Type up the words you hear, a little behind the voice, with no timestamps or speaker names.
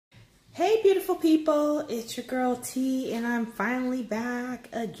Hey beautiful people, it's your girl T and I'm finally back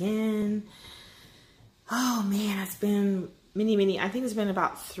again. Oh man, it's been I think it's been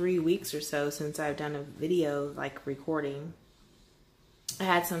about 3 weeks or so since I've done a video like recording. I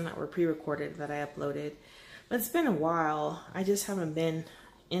had some that were pre-recorded that I uploaded, but it's been a while. I just haven't been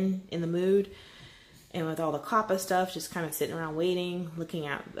in the mood, and with all the COPPA stuff, just kind of sitting around waiting, looking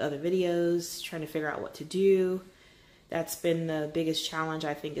at other videos, trying to figure out what to do. That's been the biggest challenge,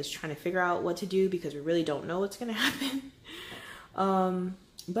 I think, is trying to figure out what to do because we really don't know what's going to happen.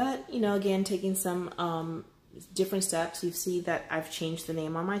 But, you know, again, taking some different steps. You see that I've changed the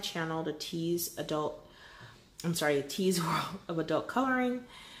name on my channel to T's World of Adult Coloring,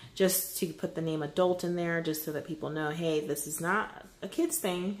 just to put the name adult in there, just so that people know, hey, this is not a kid's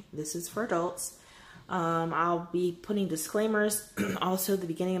thing. This is for adults. I'll be putting disclaimers also at the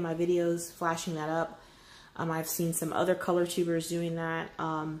beginning of my videos, flashing that up. I've seen some other color tubers doing that,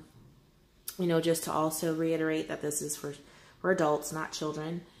 you know, just to also reiterate that this is for adults, not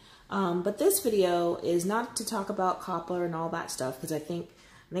children. But this video is not to talk about COPPA and all that stuff, because I think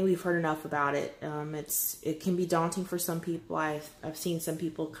we've heard enough about it. It can be daunting for some people. I've seen some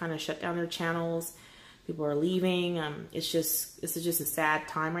people kind of shut down their channels. People are leaving. It's just a sad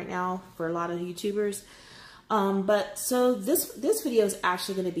time right now for a lot of YouTubers. But so this video is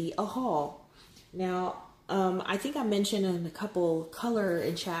actually going to be a haul. Now, I think I mentioned in a couple color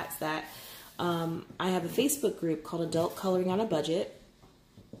and chats that I have a Facebook group called Adult Coloring on a Budget,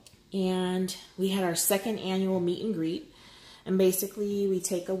 and we had our second annual meet and greet, and basically we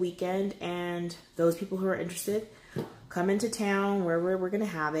take a weekend, and those people who are interested come into town where we're going to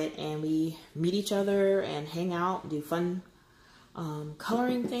have it, and we meet each other and hang out and do fun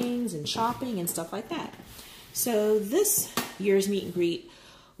coloring things and shopping and stuff like that. So this year's meet and greet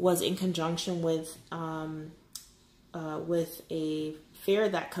was in conjunction with a fair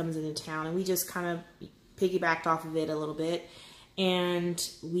that comes into town, and we just kind of piggybacked off of it a little bit, and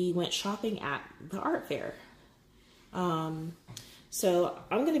we went shopping at the art fair. So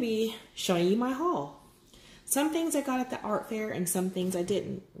I'm going to be showing you my haul. Some things I got at the art fair and some things I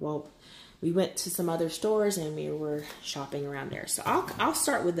didn't. Well, we went to some other stores and we were shopping around there. So I'll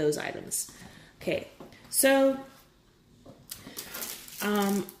start with those items. Okay, so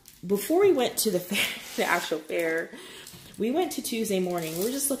before we went to the fair, the actual fair, we went to Tuesday morning. We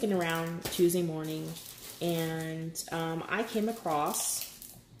were just looking around Tuesday morning, and I came across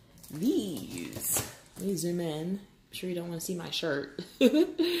these. Let me zoom in. I'm sure you don't want to see my shirt. We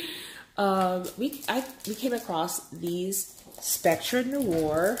came across these Spectra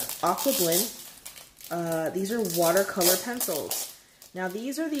Noir Aqua Blend. These are watercolor pencils. Now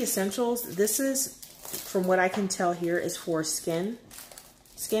these are the essentials. This is, from what I can tell here, is for skin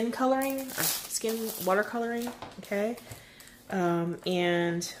coloring, skin watercoloring, okay?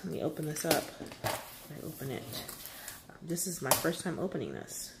 And let me open this up. I open it. This is my first time opening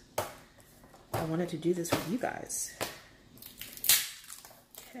this. I wanted to do this with you guys.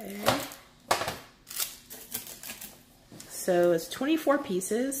 Okay. So it's 24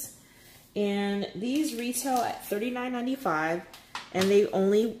 pieces, and these retail at $39.95, and they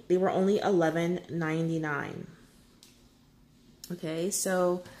were only $11.99. Okay,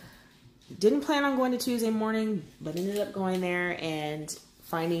 so didn't plan on going to Tuesday morning, but ended up going there and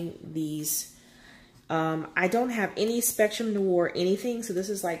finding these. I don't have any Spectrum Noir anything, so this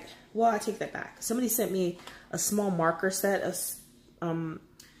is like, well, I take that back. Somebody sent me a small marker set of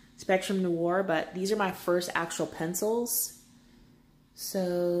Spectrum Noir, but these are my first actual pencils.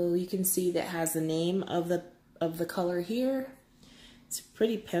 So you can see that has the name of the color here. It's a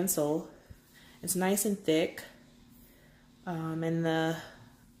pretty pencil. It's nice and thick. And the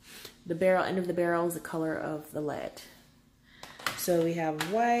end of the barrel is the color of the lead. So we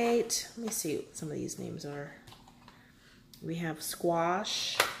have white. Let me see what some of these names are. We have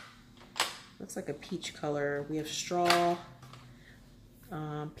squash. Looks like a peach color. We have straw.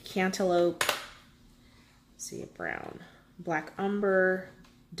 Cantaloupe. Let's see, a brown. Black umber.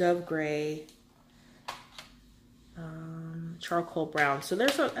 Dove gray. Charcoal brown. So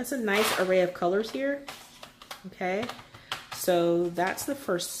that's a nice array of colors here. Okay. So that's the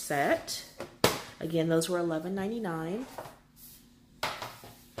first set. Again, those were $11.99.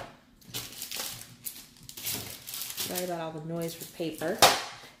 Sorry about all the noise with paper.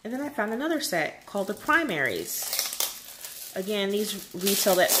 And then I found another set called the Primaries. Again, these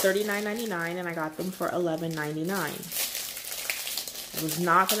retailed at $39.99, and I got them for $11.99. I was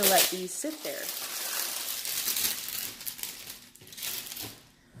not going to let these sit there.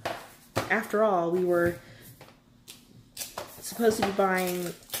 After all, we were supposed to be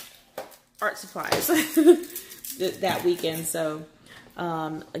buying art supplies that weekend, so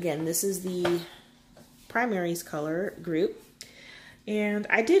Again, this is the primaries color group. And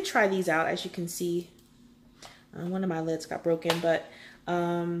I did try these out, as you can see. One of my lids got broken, but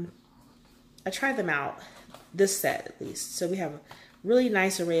I tried them out, this set at least. So we have a really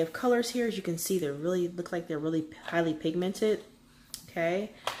nice array of colors here. As you can see, they really look like they're really highly pigmented.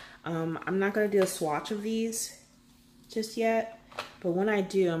 Okay, I'm not going to do a swatch of these just yet, but when I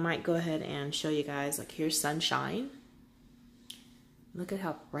do, I might go ahead and show you guys. Like, here's Sunshine. Look at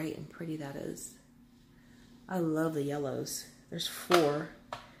how bright and pretty that is. I love the yellows. There's 4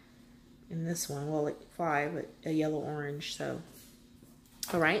 in this one. Well, like 5, but a yellow orange. So,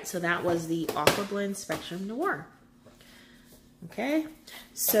 all right. So that was the Aqua Blend Spectrum Noir. Okay.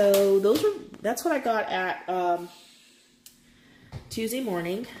 So that's what I got at Tuesday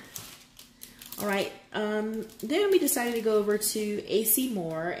morning. All right. Then we decided to go over to AC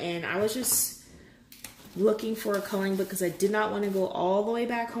Moore, and I was just looking for a coloring book because I did not want to go all the way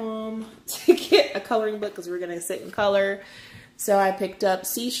back home to get a coloring book because we were going to sit and color. So I picked up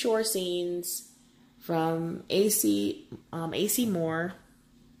Seashore Scenes from AC Moore.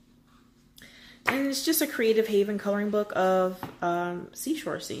 And it's just a Creative Haven coloring book of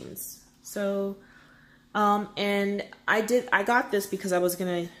seashore scenes. So, and I got this because I was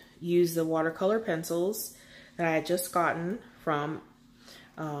going to use the watercolor pencils that I had just gotten from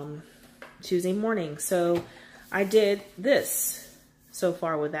Tuesday morning. So I did this so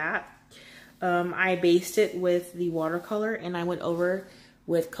far with that. I based it with the watercolor and I went over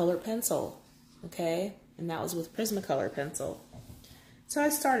with colored pencil. Okay. And that was with Prismacolor pencil. So I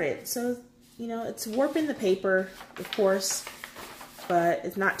started. So, you know, it's warping the paper, of course, but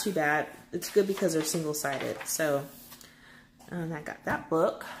it's not too bad. It's good because they're single-sided. So, I got that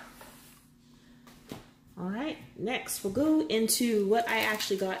book. All right, next we'll go into what I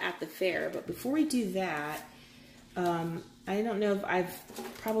actually got at the fair. But before we do that, I don't know if I've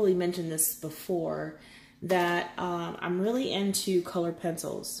probably mentioned this before, that I'm really into colored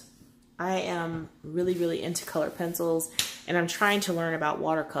pencils. I am really, really into colored pencils, and I'm trying to learn about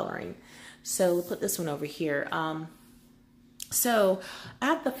watercoloring. So we'll put this one over here. So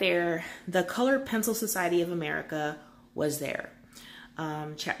at the fair, the Colored Pencil Society of America was there.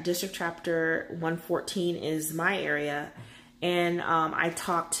 District Chapter 114 is my area. And I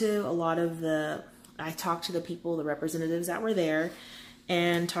talked to the people, the representatives that were there,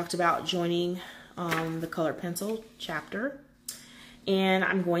 and talked about joining the Colored Pencil chapter. And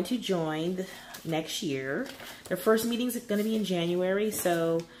I'm going to join next year. Their first meeting is going to be in January,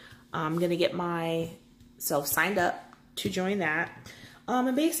 so I'm going to get myself signed up to join that.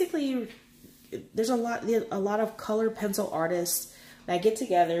 And basically, there's a lot of colored pencil artists that get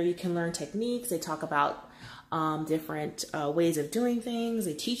together. You can learn techniques. They talk about different ways of doing things.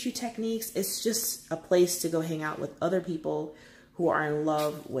 They teach you techniques. It's just a place to go hang out with other people who are in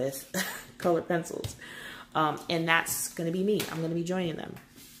love with colored pencils. And that's going to be me. I'm going to be joining them.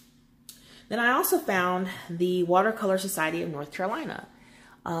 Then I also found the Watercolor Society of North Carolina.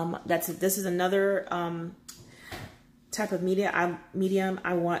 This is another type of medium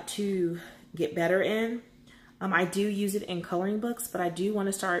I want to get better in. I do use it in coloring books, but I do want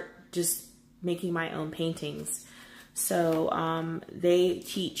to start just making my own paintings. So they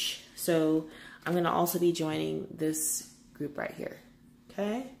teach. So I'm going to also be joining this group right here.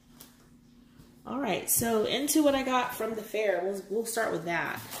 Okay. All right. So into what I got from the fair. We'll start with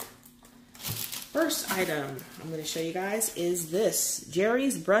that. First item I'm going to show you guys is this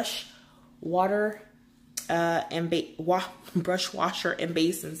Jerry's brush water brush washer and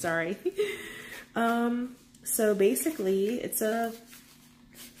basin. Sorry. So basically, it's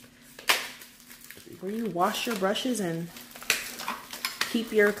where you wash your brushes and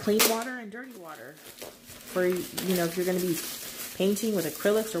keep your clean water and dirty water. For, you know, if you're going to be painting with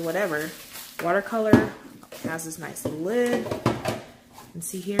acrylics or whatever. Watercolor has this nice little lid. And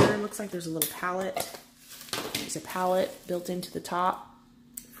see here, it looks like there's a little palette. There's a palette built into the top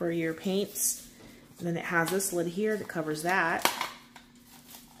for your paints. And then it has this lid here that covers that.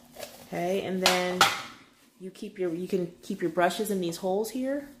 Okay, and then you can keep your brushes in these holes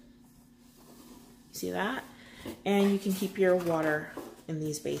here. You see that? And you can keep your water in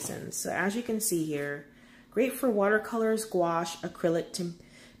these basins. So as you can see here, great for watercolors, gouache, acrylic,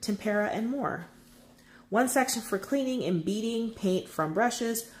 tempera, and more. One section for cleaning and beating paint from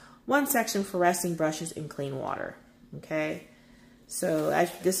brushes. One section for resting brushes in clean water. Okay, so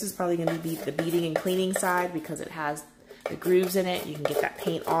this is probably going to be the beating and cleaning side because it has the grooves in it. You can get that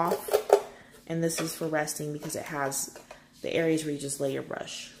paint off. And this is for resting because it has the areas where you just lay your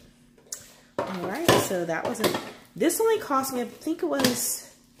brush. All right, so that was this only cost me, I think it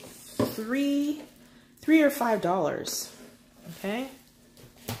was $3 or $5. Okay,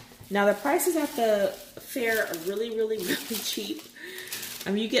 Now the prices at the fair are really, really, really cheap.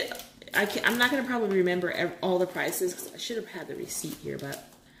 You get, I'm not gonna probably remember all the prices because I should have had the receipt here, but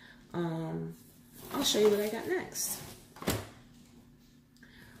I'll show you what I got next.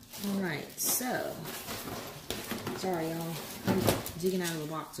 All right, so sorry y'all, I'm digging out of the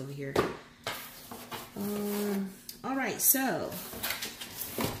box over here. All right, so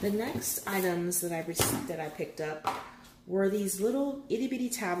the next items that I picked up were these little itty bitty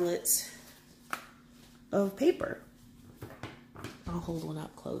tablets of paper. I'll hold one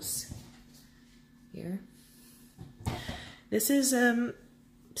up close here. This is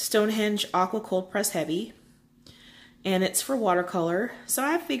Stonehenge Aqua Cold Press Heavy, and it's for watercolor. So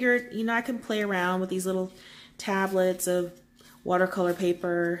I figured, you know, I can play around with these little tablets of watercolor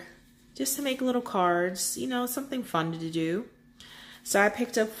paper just to make little cards, you know, something fun to do. So I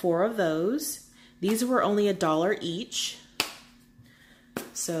picked up 4 of those. These were only $1 each.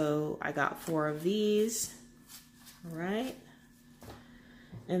 So I got 4 of these. All right.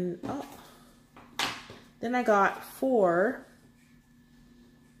 And then I got 4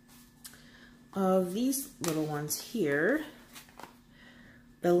 of these little ones here.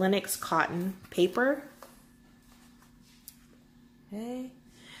 The Lenox cotton paper. Okay.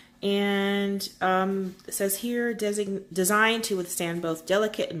 And it says here, designed to withstand both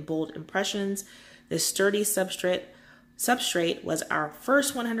delicate and bold impressions. This sturdy substrate was our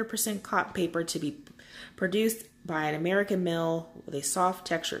first 100% cotton paper to be produced by an American mill with a soft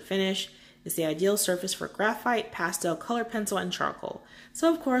textured finish. It's the ideal surface for graphite, pastel, color pencil, and charcoal.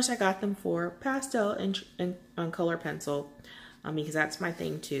 So of course I got them for pastel and color pencil because that's my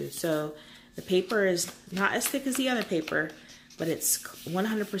thing too. So the paper is not as thick as the other paper, but it's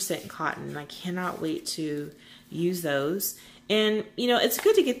 100% cotton. I cannot wait to use those. And you know, it's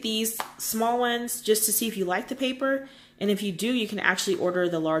good to get these small ones just to see if you like the paper. And if you do, you can actually order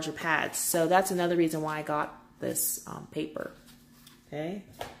the larger pads. So that's another reason why I got this paper. Okay.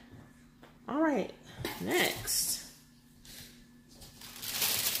 All right, next.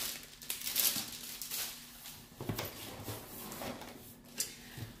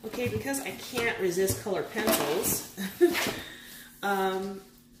 Okay, because I can't resist colored pencils,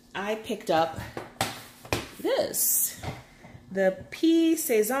 I picked up this. The P.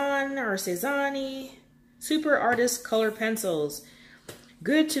 Cezanne or Cezanne Super Artist Color Pencils.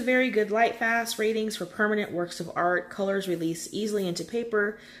 Good to very good light fast ratings for permanent works of art. Colors release easily into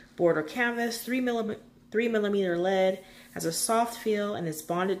paper, board, or canvas. 3 millimeter lead. Has a soft feel and is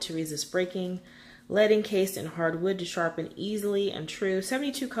bonded to resist breaking. Lead encased in hard wood to sharpen easily and true.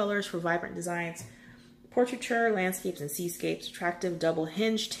 72 colors for vibrant designs. Portraiture, landscapes, and seascapes. Attractive double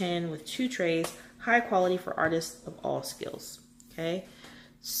hinge tin with 2 trays. High quality for artists of all skills. Okay,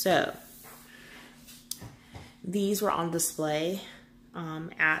 so these were on display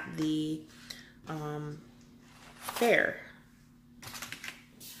at the fair.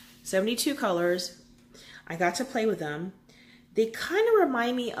 72 colors. I got to play with them. They kind of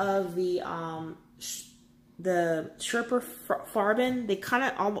remind me of the Sherpa Farben. They kind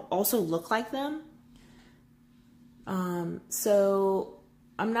of also look like them. So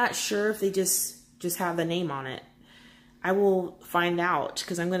I'm not sure if they just have the name on it. I will find out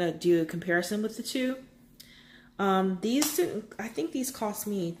because I'm going to do a comparison with the two. These didn't, I think these cost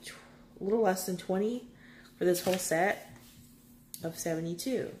me a little less than 20 for this whole set of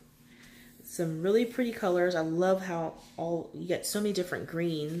 72. Some really pretty colors. I love how you get so many different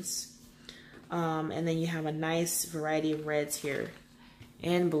greens. And then you have a nice variety of reds here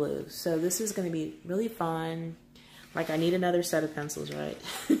and blues. So this is going to be really fun. Like, I need another set of pencils, right?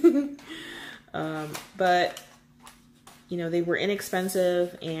 But you know, they were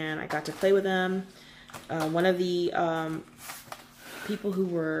inexpensive and I got to play with them. One of the people who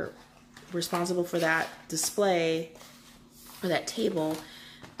were responsible for that display, or that table,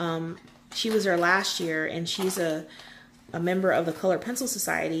 she was there last year, and she's a member of the Color Pencil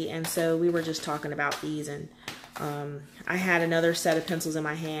Society, and so we were just talking about these, and I had another set of pencils in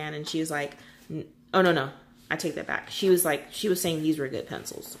my hand, and she was like, oh, no, I take that back. She was saying these were good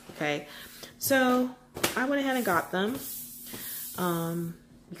pencils, okay? So I went ahead and got them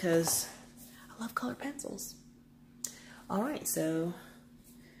because I love colored pencils. All right, so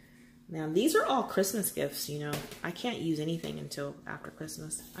now these are all Christmas gifts, you know. I can't use anything until after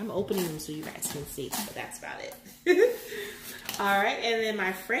Christmas. I'm opening them so you guys can see, but that's about it. All right, and then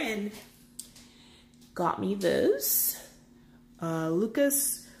my friend got me this.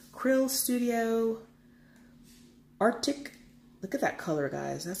 Lucas Krill Studio Arctic. Look at that color,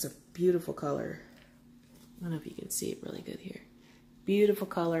 guys. That's a beautiful color. I don't know if you can see it really good here. Beautiful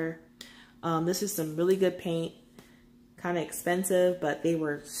color. This is some really good paint. kind of expensive, but they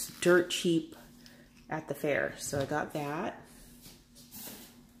were dirt cheap at the fair. So I got that.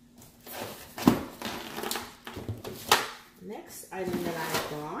 Next item that I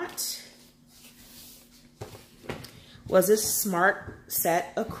got was this Smart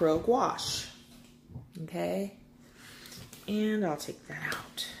Set Acrylic Wash. Okay. And I'll take that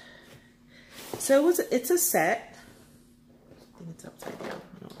out. So it's a set. I think it's upside down.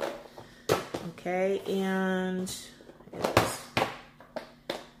 Okay, and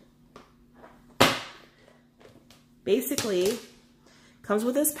basically comes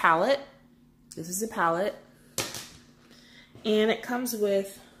with this palette. This is a palette. And it comes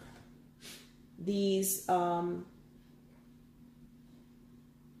with these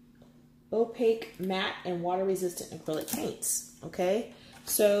opaque, matte, and water-resistant acrylic paints. Okay,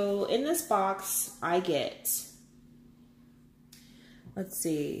 so in this box, I get, let's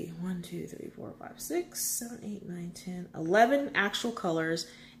see, 1, 2, 3, 4, 5, 6, 7, 8, 9, 10, 11 actual colors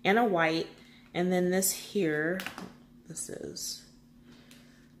and a white. And then this here, this is,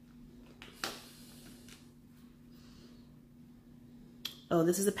 oh,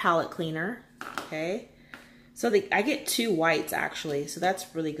 this is a palette cleaner. Okay, so I get 2 whites actually, so that's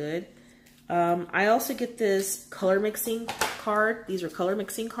really good. I also get this color mixing card. These are color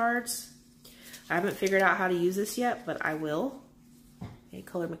mixing cards. I haven't figured out how to use this yet, but I will. Okay,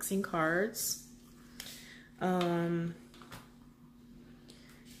 color mixing cards. You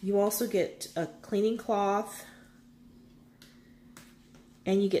also get a cleaning cloth,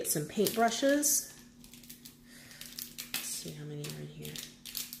 and you get some paint brushes. Let's see how many are in here.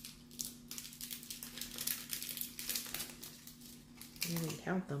 I didn't even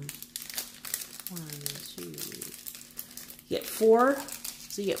count them. 1, 2. You get 4.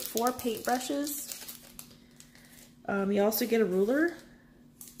 So you get 4 paint brushes. You also get a ruler.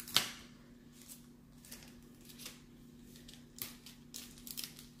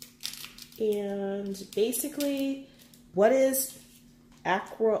 And basically, what is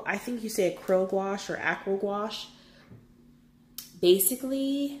acrylic? I think you say acrylic gouache or acrylic gouache.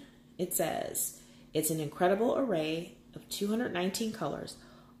 Basically, it says it's an incredible array of 219 colors.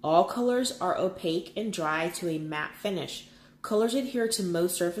 All colors are opaque and dry to a matte finish. Colors adhere to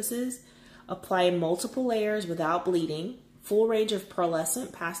most surfaces. Apply multiple layers without bleeding. Full range of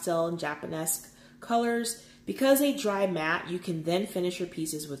pearlescent, pastel, and Japanesque colors. Because they dry matte, you can then finish your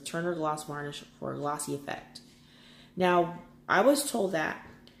pieces with Turner Gloss Varnish for a glossy effect. Now, I was told that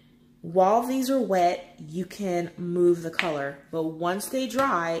while these are wet, you can move the color. But once they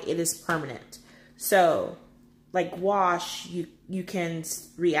dry, it is permanent. So, like wash, you can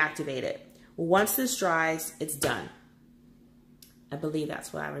reactivate it. Once this dries, it's done. I believe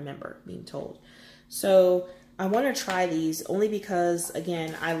that's what I remember being told. So I want to try these only because,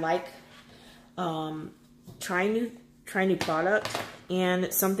 again, I like trying new product, and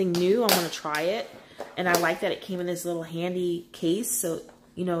it's something new. I want to try it, and I like that it came in this little handy case, so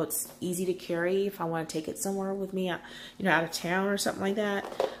you know it's easy to carry if I want to take it somewhere with me, you know, out of town or something like that.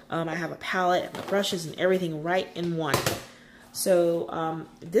 I have a palette and the brushes and everything right in one. So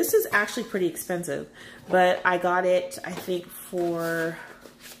this is actually pretty expensive, but I got it, I think, for,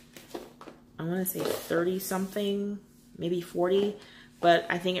 I want to say 30 something, maybe 40, but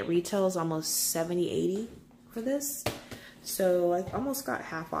I think it retails almost 70, 80 for this. So I almost got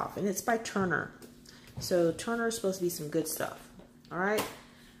half off, and it's by Turner. So Turner is supposed to be some good stuff. All right.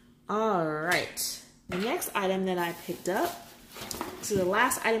 All right. The next item that I picked up, so the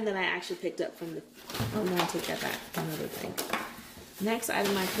last item that I actually picked up from the, oh no, I'll take that back, another thing. Next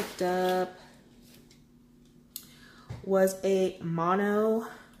item I picked up was a Mono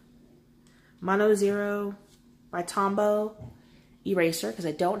Zero by Tombow eraser, because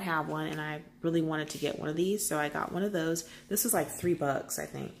I don't have one and I really wanted to get one of these, so I got one of those. This was like $3, I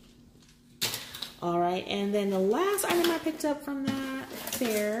think. All right, and then the last item I picked up from that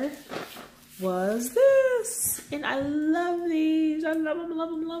fair was this, and I love these. I love them, love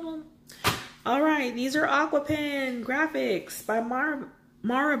them, love them. All right, these are Aqua Pen graphics by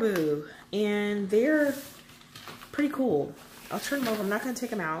Marabu, and they're pretty cool. I'll turn them over. I'm not going to take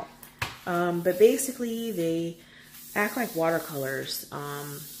them out, but basically they act like watercolors.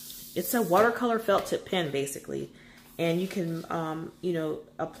 It's a watercolor felt tip pen, basically, and you can, you know,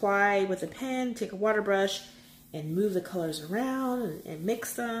 apply with a pen, take a water brush, and move the colors around and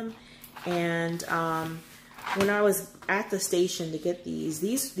mix them. And when I was at the station to get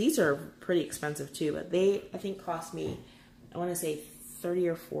these are pretty expensive too, but they, I think, cost me, I want to say 30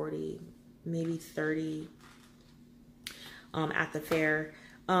 or 40, maybe 30 at the fair.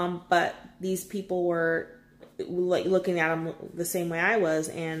 But these people were like looking at them the same way I was,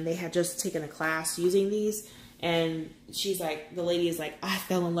 and they had just taken a class using these, And she's like, the lady is like, I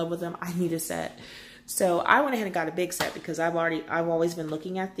fell in love with them. I need a set. So I went ahead and got a big set because I've always been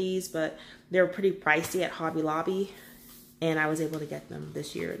looking at these, but they're pretty pricey at Hobby Lobby. And I was able to get them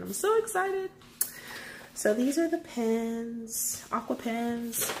this year, and I'm so excited. So these are the pens, Aqua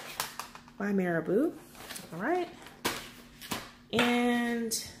Pens by Marabou. All right.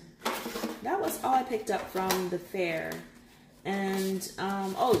 And that was all I picked up from the fair. And,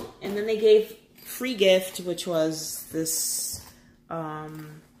 oh, and then they gave free gift, which was this, what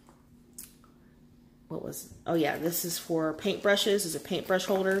was, oh yeah, this is for paintbrushes. It's a paintbrush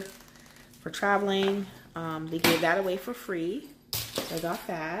holder for traveling. They gave that away for free. So I got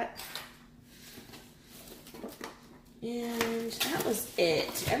that. And that was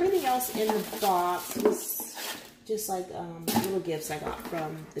it. Everything else in the box was just like little gifts I got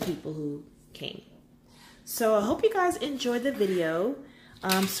from the people who came. So I hope you guys enjoyed the video.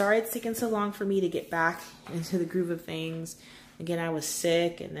 Sorry it's taken so long for me to get back into the groove of things. Again, I was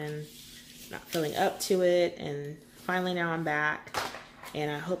sick and then not feeling up to it. And finally now I'm back. And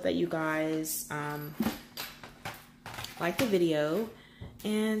I hope that you guys like the video.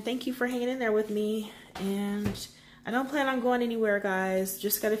 And thank you for hanging in there with me. And I don't plan on going anywhere, guys.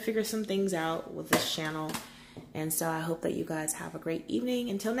 Just got to figure some things out with this channel. And so I hope that you guys have a great evening.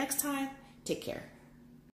 Until next time, take care.